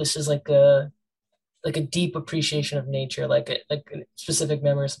like, oh, this is like a like a deep appreciation of nature, like a specific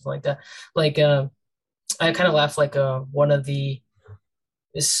memory or something like that. Like I kind of laugh like one of the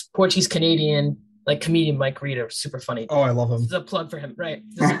this Portuguese Canadian like comedian Mike Reeder, super funny. Oh, I love him. This is a plug for him, right?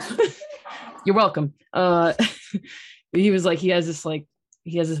 You're welcome. He was like he has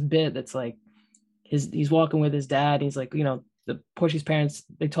this bit that's like he's walking with his dad. He's like, the Portuguese parents,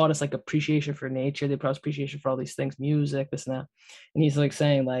 they taught us like appreciation for nature. They taught us appreciation for all these things, music, this and that. And he's like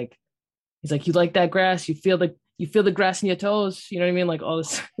saying like, he's like, you like that grass? You feel the grass in your toes? You know what I mean? Like all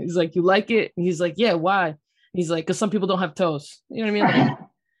this. He's like, you like it? And he's like, yeah, why? And he's like, because some people don't have toes. You know what I mean? Like,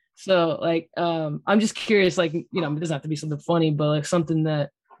 so like, I'm just curious, like, it doesn't have to be something funny, but like something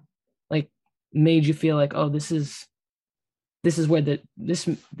that like made you feel like, oh, this is where this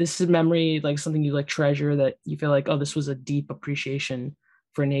is memory, like something you like treasure, that you feel like, oh, this was a deep appreciation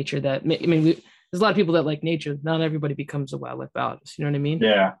for nature. That, I mean, there's a lot of people that like nature. Not everybody becomes a wildlife biologist. You know what I mean?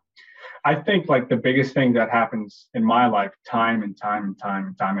 Yeah. I think like the biggest thing that happens in my life time and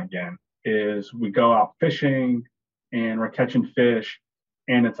time again is we go out fishing and we're catching fish.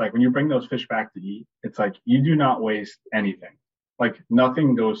 And it's like when you bring those fish back to eat, it's like you do not waste anything. Like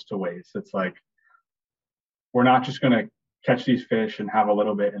nothing goes to waste. It's like we're not just going to catch these fish and have a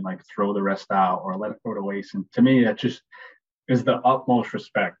little bit and like throw the rest out or let it go to waste. And to me, that just is the utmost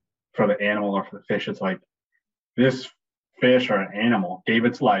respect for the animal or for the fish. It's like this fish or an animal gave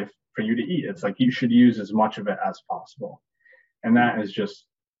its life for you to eat. It's like you should use as much of it as possible. And that has just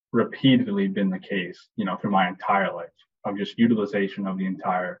repeatedly been the case, through my entire life, of just utilization of the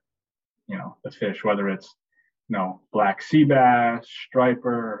entire, the fish, whether it's, black sea bass,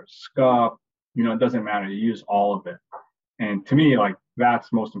 striper, scup, it doesn't matter. You use all of it. And to me, like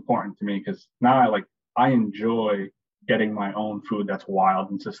that's most important to me, because now I enjoy getting my own food that's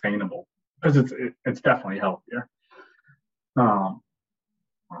wild and sustainable, because it's definitely healthier.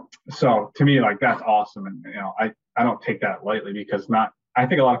 So to me, like that's awesome. And I don't take that lightly, because I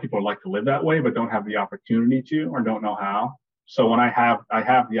think a lot of people like to live that way, but don't have the opportunity to, or don't know how. So when I have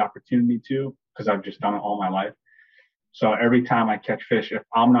the opportunity to, because I've just done it all my life. So every time I catch fish, if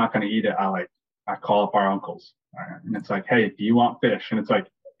I'm not going to eat it, I call up our uncles, and it's like, hey, do you want fish? And it's like,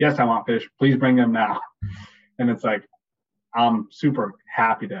 yes, I want fish. Please bring them now. And it's like, I'm super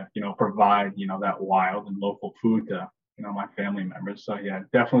happy to, provide, that wild and local food to, my family members. So yeah,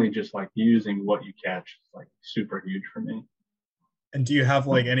 definitely just like using what you catch is like super huge for me. And do you have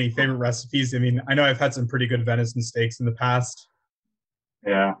like any favorite recipes? I mean, I know I've had some pretty good venison steaks in the past.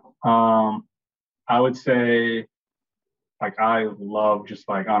 Yeah. I would say like I love just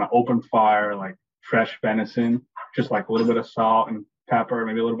like on an open fire, like fresh venison, just like a little bit of salt and pepper,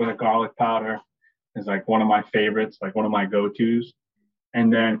 maybe a little bit of garlic powder is like one of my favorites, like one of my go-tos.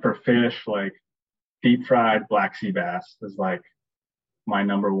 And then for fish, like deep fried black sea bass is like my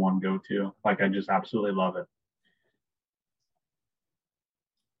number one go-to. Like I just absolutely love it.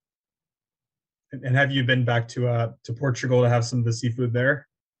 And have you been back to Portugal to have some of the seafood there?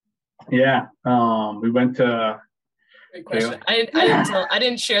 Yeah. We went to. Great question. I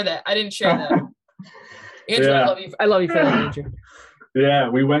didn't share that. Andrew, Yeah. I love you for that, Andrew. Yeah,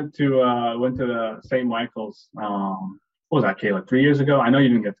 we went to the St. Michael's. What was that, Kayla? 3 years ago. I know you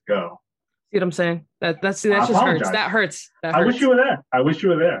didn't get to go. See what I'm saying? That just hurts. That hurts. I wish you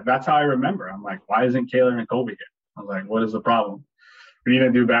were there. That's how I remember. I'm like, why isn't Kayla and Colby here? I was like, what is the problem? We need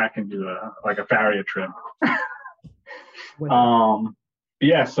to do back and do a Farrier trip.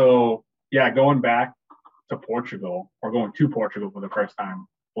 Yeah. So yeah, going back to Portugal, or going to Portugal for the first time,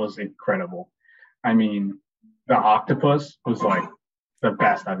 was incredible. I mean, the octopus was like the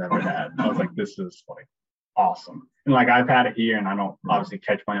best I've ever had. I was like, this is like awesome. And like I've had it here, and I don't obviously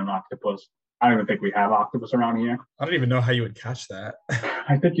catch my own octopus. I don't even think we have octopus around here. I don't even know how you would catch that.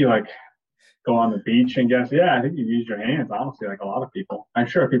 I think you like go on the beach and guess. Yeah, I think you use your hands, honestly, like a lot of people. I'm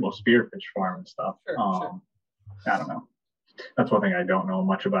sure people spearfish farm and stuff. Sure. I don't know. That's one thing I don't know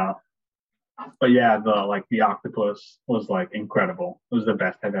much about. But yeah, the octopus was like incredible. It was the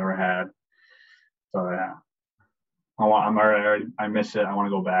best I've ever had. So yeah, I miss it. I want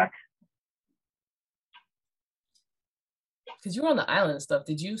to go back. Because you were on the island and stuff.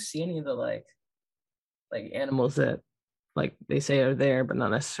 Did you see any of the like animals that like they say are there, but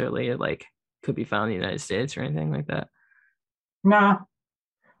not necessarily like could be found in the United States or anything like that? Nah,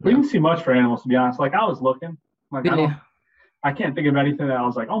 we didn't see much for animals, to be honest. Like I was looking, like I can't think of anything that I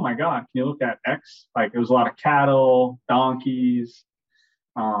was like, oh my God, can you look at X? Like there was a lot of cattle, donkeys,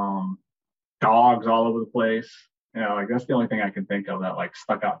 dogs all over the place. Like that's the only thing I can think of that like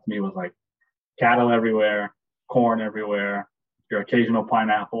stuck out to me was like cattle everywhere, corn everywhere, your occasional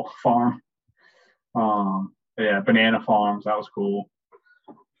pineapple farm. Yeah, banana farms, that was cool.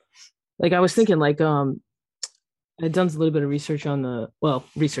 like I was thinking like I'd done a little bit of research on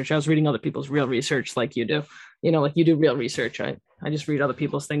research. I was reading other people's real research like you do. Like you do real research. I just read other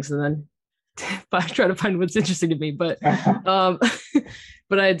people's things and then I try to find what's interesting to me. But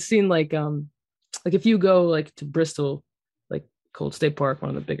but I had seen like if you go like to Bristol, like Cold State Park, one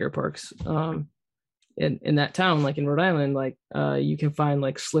of the bigger parks, in that town, like in Rhode Island, like you can find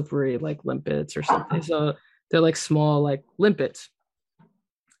like slippery like limpets or something. So they're like small like limpets.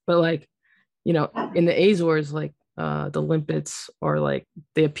 But like, in the Azores, like the limpets are like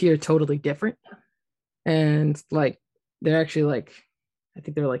they appear totally different. And like they're actually like I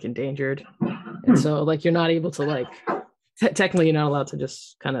think they're like endangered. And so like you're not able to like technically you're not allowed to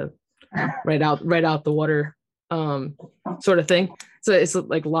just kind of right out the water sort of thing. So it's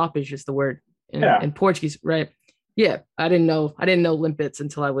like lopish is the word in Portuguese, right? Yeah, I didn't know limpets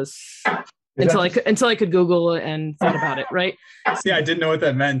until I could Google and thought about it, right? See, I didn't know what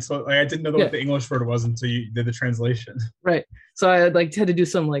that meant. So like, I didn't know what the English word was until you did the translation. Right. So I like had to do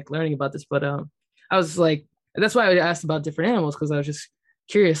some like learning about this, but I was like, that's why I asked about different animals because I was just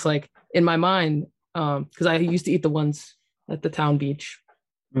curious, like in my mind, because I used to eat the ones at the town beach,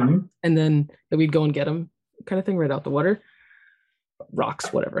 and then we'd go and get them, kind of thing, right out the water,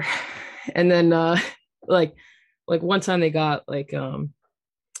 rocks, whatever, and then like one time they got like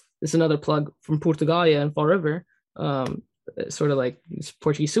this is another plug from Portugalia in Fall River, sort of like this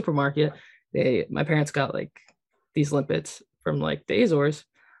Portuguese supermarket. My parents got like these limpets from like the Azores.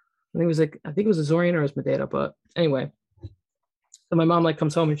 I think it was Azorean or it was Madeira, but anyway. So my mom like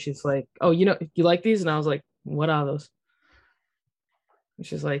comes home and she's like, "Oh, you like these?" And I was like, "What are those?" And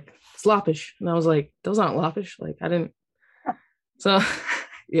she's like, "It's loppish." And I was like, "Those aren't loppish." Like I didn't. So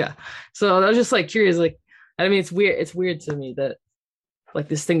yeah. So I was just like curious. Like I mean, it's weird. It's weird to me that like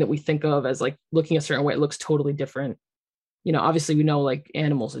this thing that we think of as like looking a certain way, it looks totally different. Obviously we know like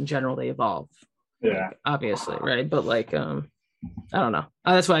animals in general they evolve. Yeah. Like, obviously, right? But like I don't know.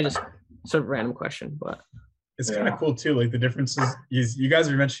 That's why I just sort of random question, but it's kind of cool too. Like the differences is you guys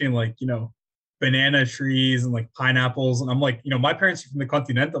are mentioning like, banana trees and like pineapples. And I'm like, my parents are from the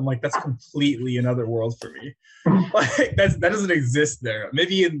continent. I'm like, that's completely another world for me. Like that doesn't exist there.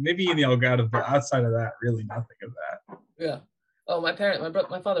 Maybe in the Algarve, but outside of that, really nothing of that. Yeah. Oh, my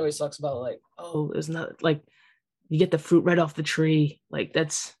father always talks about like, oh, there's not like you get the fruit right off the tree. Like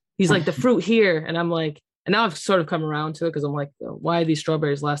he's like the fruit here. And I'm like, and now I've sort of come around to it because I'm like, why are these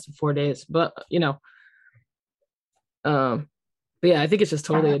strawberries lasted 4 days? But but yeah, I think it's just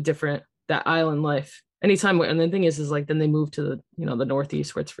totally a different that island life. Anytime, and the thing is like then they move to the the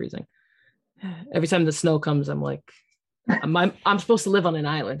Northeast where it's freezing. Every time the snow comes, I'm like, I'm supposed to live on an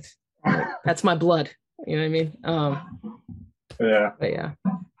island. Like, that's my blood. You know what I mean? Yeah. But yeah,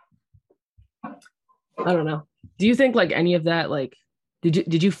 I don't know. Do you think like any of that like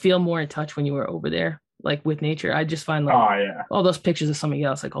did you feel more in touch when you were over there like with nature? I just find like all those pictures of something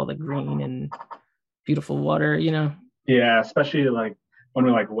else, like all the green and beautiful water, Yeah, especially like when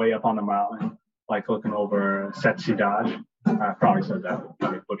we're like way up on the mountain, like looking over Setsi Dodge. I probably said that.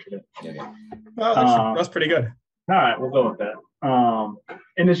 I butchered it. Yeah. Well, that's pretty good. All right, we'll go with that.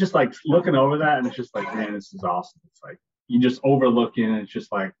 And it's just like looking over that, and it's just like, man, this is awesome. It's like you just overlooking, and it's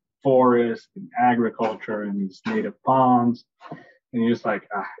just like forest and agriculture and these native ponds, and you're just like,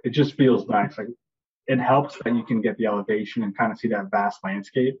 it just feels nice. Like it helps that you can get the elevation and kind of see that vast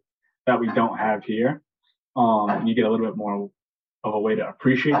landscape that we don't have here. You get a little bit more of a way to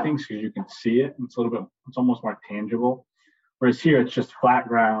appreciate things because you can see it. And it's almost more tangible. Whereas here, it's just flat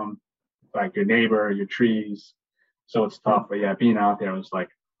ground, like your neighbor, your trees. So it's tough. But yeah, being out there was like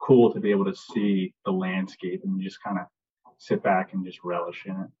cool to be able to see the landscape and you just kind of sit back and just relish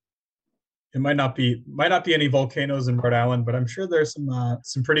in it. It might not be any volcanoes in Rhode Island, but I'm sure there's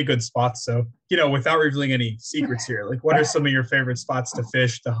some pretty good spots. So, without revealing any secrets here, like what are some of your favorite spots to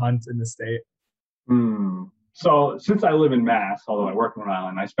fish, to hunt in the state? So since I live in Mass, although I work in Rhode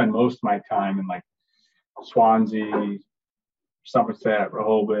Island, I spend most of my time in like Swansea, Somerset,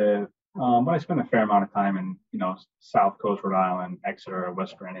 Rhode, but I spend a fair amount of time in, South Coast Rhode Island, Exeter,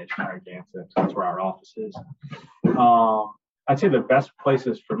 West Greenwich, Narragansett. That's where our office is. I'd say the best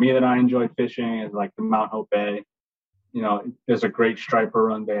places for me that I enjoy fishing is like the Mount Hope Bay. There's a great striper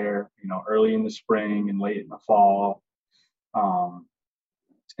run there, early in the spring and late in the fall.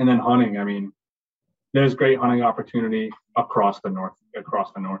 And then hunting, I mean, there's great hunting opportunity across the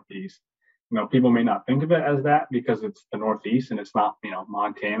Northeast. People may not think of it as that because it's the Northeast and it's not,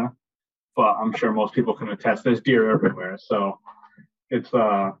 Montana, but I'm sure most people can attest there's deer everywhere. So it's,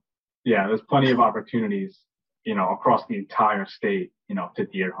 there's plenty of opportunities, across the entire state, to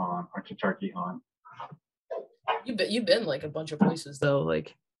deer hunt or to turkey hunt. You've been like a bunch of places though.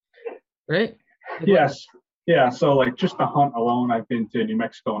 Like right? Yes. Yeah. So like just the hunt alone, I've been to New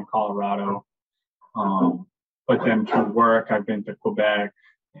Mexico and Colorado. But then through work, I've been to Quebec,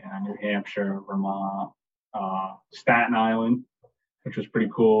 New Hampshire, Vermont, Staten Island, which was pretty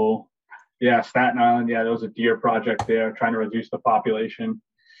cool. Yeah, Staten Island. Yeah, there was a deer project there trying to reduce the population.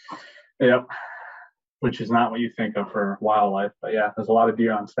 Yep. Which is not what you think of for wildlife. But yeah, there's a lot of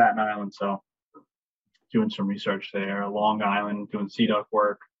deer on Staten Island. So doing some research there. Long Island, doing sea duck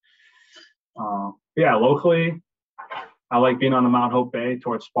work. Yeah, locally, I like being on the Mount Hope Bay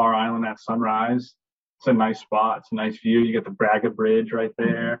towards Spar Island at sunrise. It's a nice spot. It's a nice view. You get the Braga Bridge right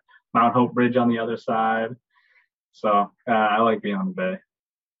there, Mount Hope Bridge on the other side. So I like being on the bay.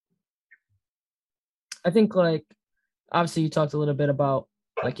 I think like obviously you talked a little bit about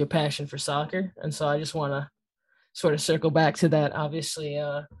like your passion for soccer, and so I just want to sort of circle back to that. Obviously,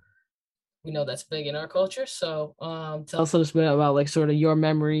 we know that's big in our culture. So tell us a little bit about like sort of your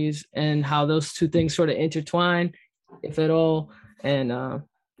memories and how those two things sort of intertwine, if at all, and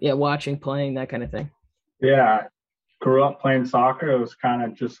watching, playing, that kind of thing. Yeah, grew up playing soccer. It was kind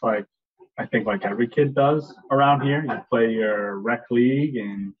of just like, I think like every kid does around here. You play your rec league,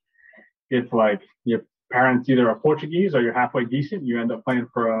 and if like your parents either are Portuguese or you're halfway decent, you end up playing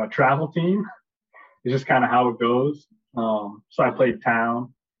for a travel team. It's just kind of how it goes. So I played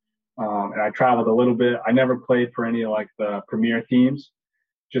town, and I traveled a little bit. I never played for any of like the premier teams,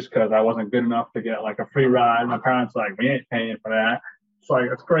 just because I wasn't good enough to get like a free ride. My parents like, we ain't paying for that. It's like,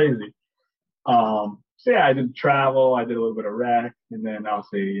 it's crazy. So yeah, I did travel. I did a little bit of rec, and then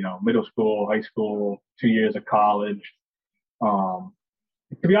obviously, middle school, high school, 2 years of college.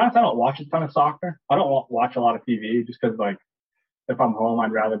 To be honest, I don't watch a ton of soccer. I don't watch a lot of TV just because, like, if I'm home,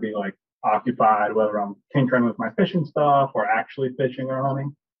 I'd rather be like occupied, whether I'm tinkering with my fishing stuff or actually fishing or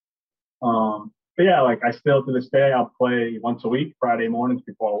hunting. But yeah, like I still to this day, I'll play once a week, Friday mornings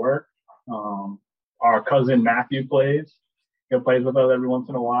before work. Our cousin Matthew plays. He plays with us every once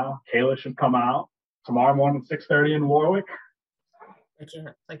in a while. Kayla should come out tomorrow morning, 6:30 in Warwick.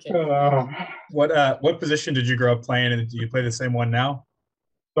 I can't. What position did you grow up playing, and do you play the same one now?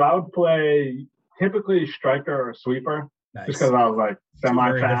 So I would play typically striker or sweeper, Nice. Just because I was like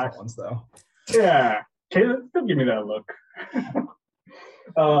semi-fast. Ones though. Yeah, Kayla, still give me that look.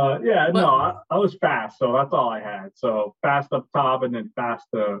 I was fast, so that's all I had. So fast up top, and then fast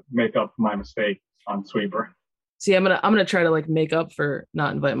to make up for my mistake on sweeper. See, I'm gonna try to like make up for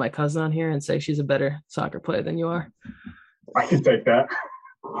not inviting my cousin on here and say she's a better soccer player than you are. I can take that.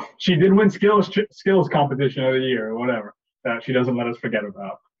 She did win skills competition of the year or whatever that she doesn't let us forget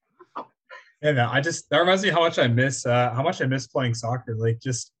about. Yeah, no, that reminds me how much I miss playing soccer. Like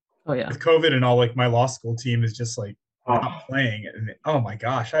just with COVID and all, like my law school team is just like not playing. And oh my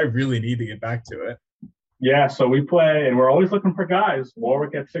gosh, I really need to get back to it. Yeah, so we play, and we're always looking for guys.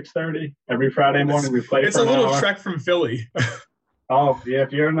 Warwick at 6:30 every Friday morning. We play. It's a little trek from Philly. Oh yeah,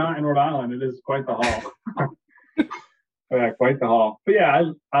 if you're not in Rhode Island, it is quite the haul. Yeah, quite the haul. But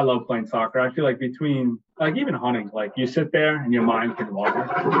yeah, I love playing soccer. I feel like between like even hunting, like you sit there and your mind can wander.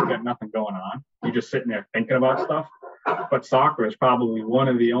 You got nothing going on. You're just sitting there thinking about stuff. But soccer is probably one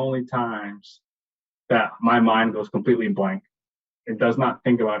of the only times that my mind goes completely blank. It does not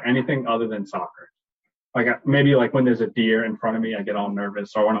think about anything other than soccer. Like maybe like when there's a deer in front of me, I get all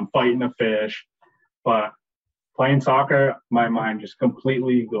nervous, or when I'm fighting a fish. But playing soccer, my mind just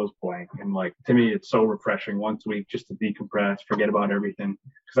completely goes blank. And like to me, it's so refreshing once a week just to decompress, forget about everything,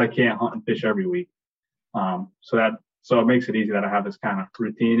 because I can't hunt and fish every week. So it makes it easy that I have this kind of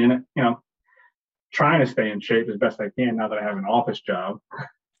routine in it. Trying to stay in shape as best I can now that I have an office job.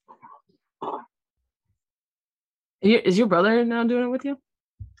 Is your brother now doing it with you?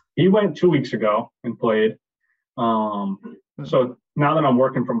 He went 2 weeks ago and played. So now that I'm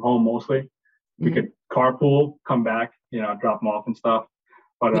working from home mostly, we could carpool, come back, drop him off and stuff.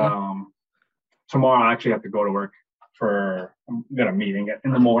 But tomorrow I actually have to go to work I'm got a meeting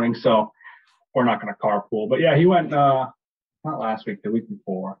in the morning, so we're not going to carpool. But yeah, he went not last week, the week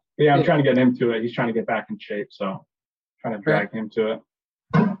before. But yeah, I'm trying to get him to it. He's trying to get back in shape, so trying to drag him to it.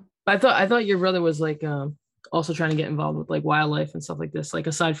 I thought your brother was like also trying to get involved with like wildlife and stuff like this. Like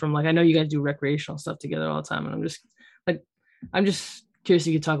aside from like, I know you guys do recreational stuff together all the time, and I'm just curious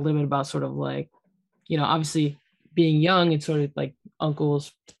if you could talk a little bit about sort of like, obviously being young and sort of like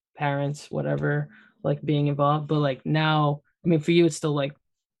uncles, parents, whatever, like being involved, but like now, I mean, for you, it's still like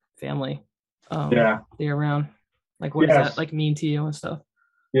family. They're around. Like, what does that like mean to you and stuff?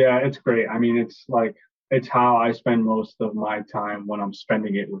 Yeah, it's great. I mean, it's how I spend most of my time when I'm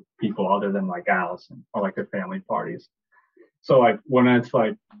spending it with people other than like Allison or like the family parties. So like when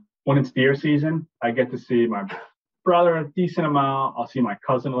it's deer season, I get to see my brother a decent amount. I'll see my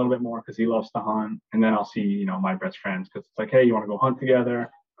cousin a little bit more because he loves to hunt. And then I'll see, my best friends because it's like, hey, you want to go hunt together?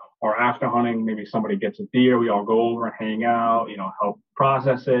 Or after hunting, maybe somebody gets a deer. We all go over and hang out, help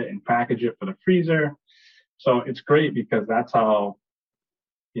process it and package it for the freezer. So it's great because that's how,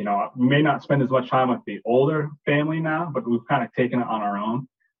 we may not spend as much time with the older family now, but we've kind of taken it on our own.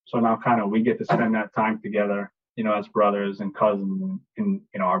 So now kind of we get to spend that time together, as brothers and cousins and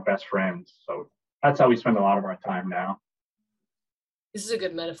our best friends. So that's how we spend a lot of our time now. This is a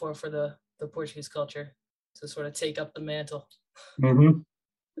good metaphor for the Portuguese culture to sort of take up the mantle. Mm-hmm.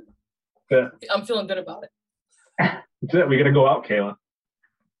 Yeah. I'm feeling good about it. That's it. We got to go out, Kayla.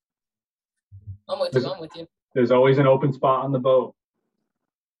 I'm with you. There's always an open spot on the boat.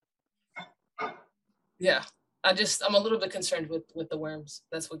 Yeah. I'm a little bit concerned with the worms.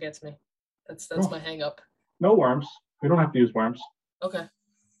 That's what gets me. That's my hang up. No worms. We don't have to use worms. Okay.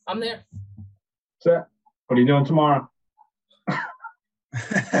 I'm there. That's it. What are you doing tomorrow?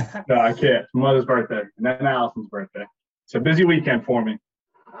 No, I can't. It's Mother's birthday. And then Allison's birthday. It's a busy weekend for me.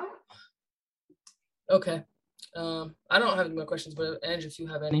 Okay. I don't have any more questions, but Andrew, if you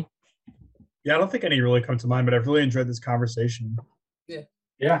have any. Yeah, I don't think any really come to mind, but I've really enjoyed this conversation. Yeah.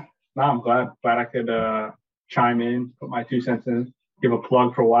 Yeah. No, I'm glad I could chime in, put my 2 cents in, give a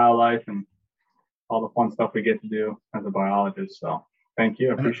plug for wildlife and all the fun stuff we get to do as a biologist. So thank you.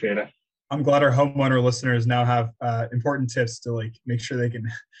 I appreciate it. I'm glad our homeowner listeners now have important tips to make sure they can,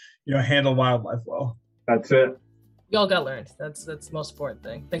 handle wildlife well. That's it. We all got learned. That's the most important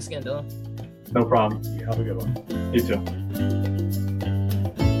thing. Thanks again, Dylan. No problem. You have a good one. You too.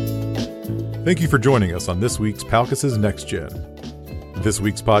 Thank you for joining us on this week's Palcus's NextGen. This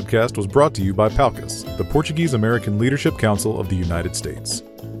week's podcast was brought to you by Palcus, the Portuguese American Leadership Council of the United States.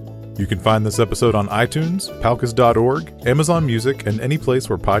 You can find this episode on iTunes, palcus.org, Amazon Music, and any place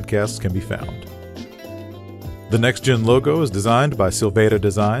where podcasts can be found. The NextGen logo is designed by Silveira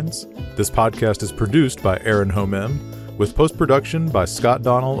Designs. This podcast is produced by Aaron Homem, with post-production by Scott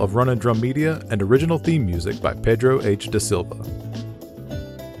Donnell of Run and Drum Media and original theme music by Pedro H. Da Silva.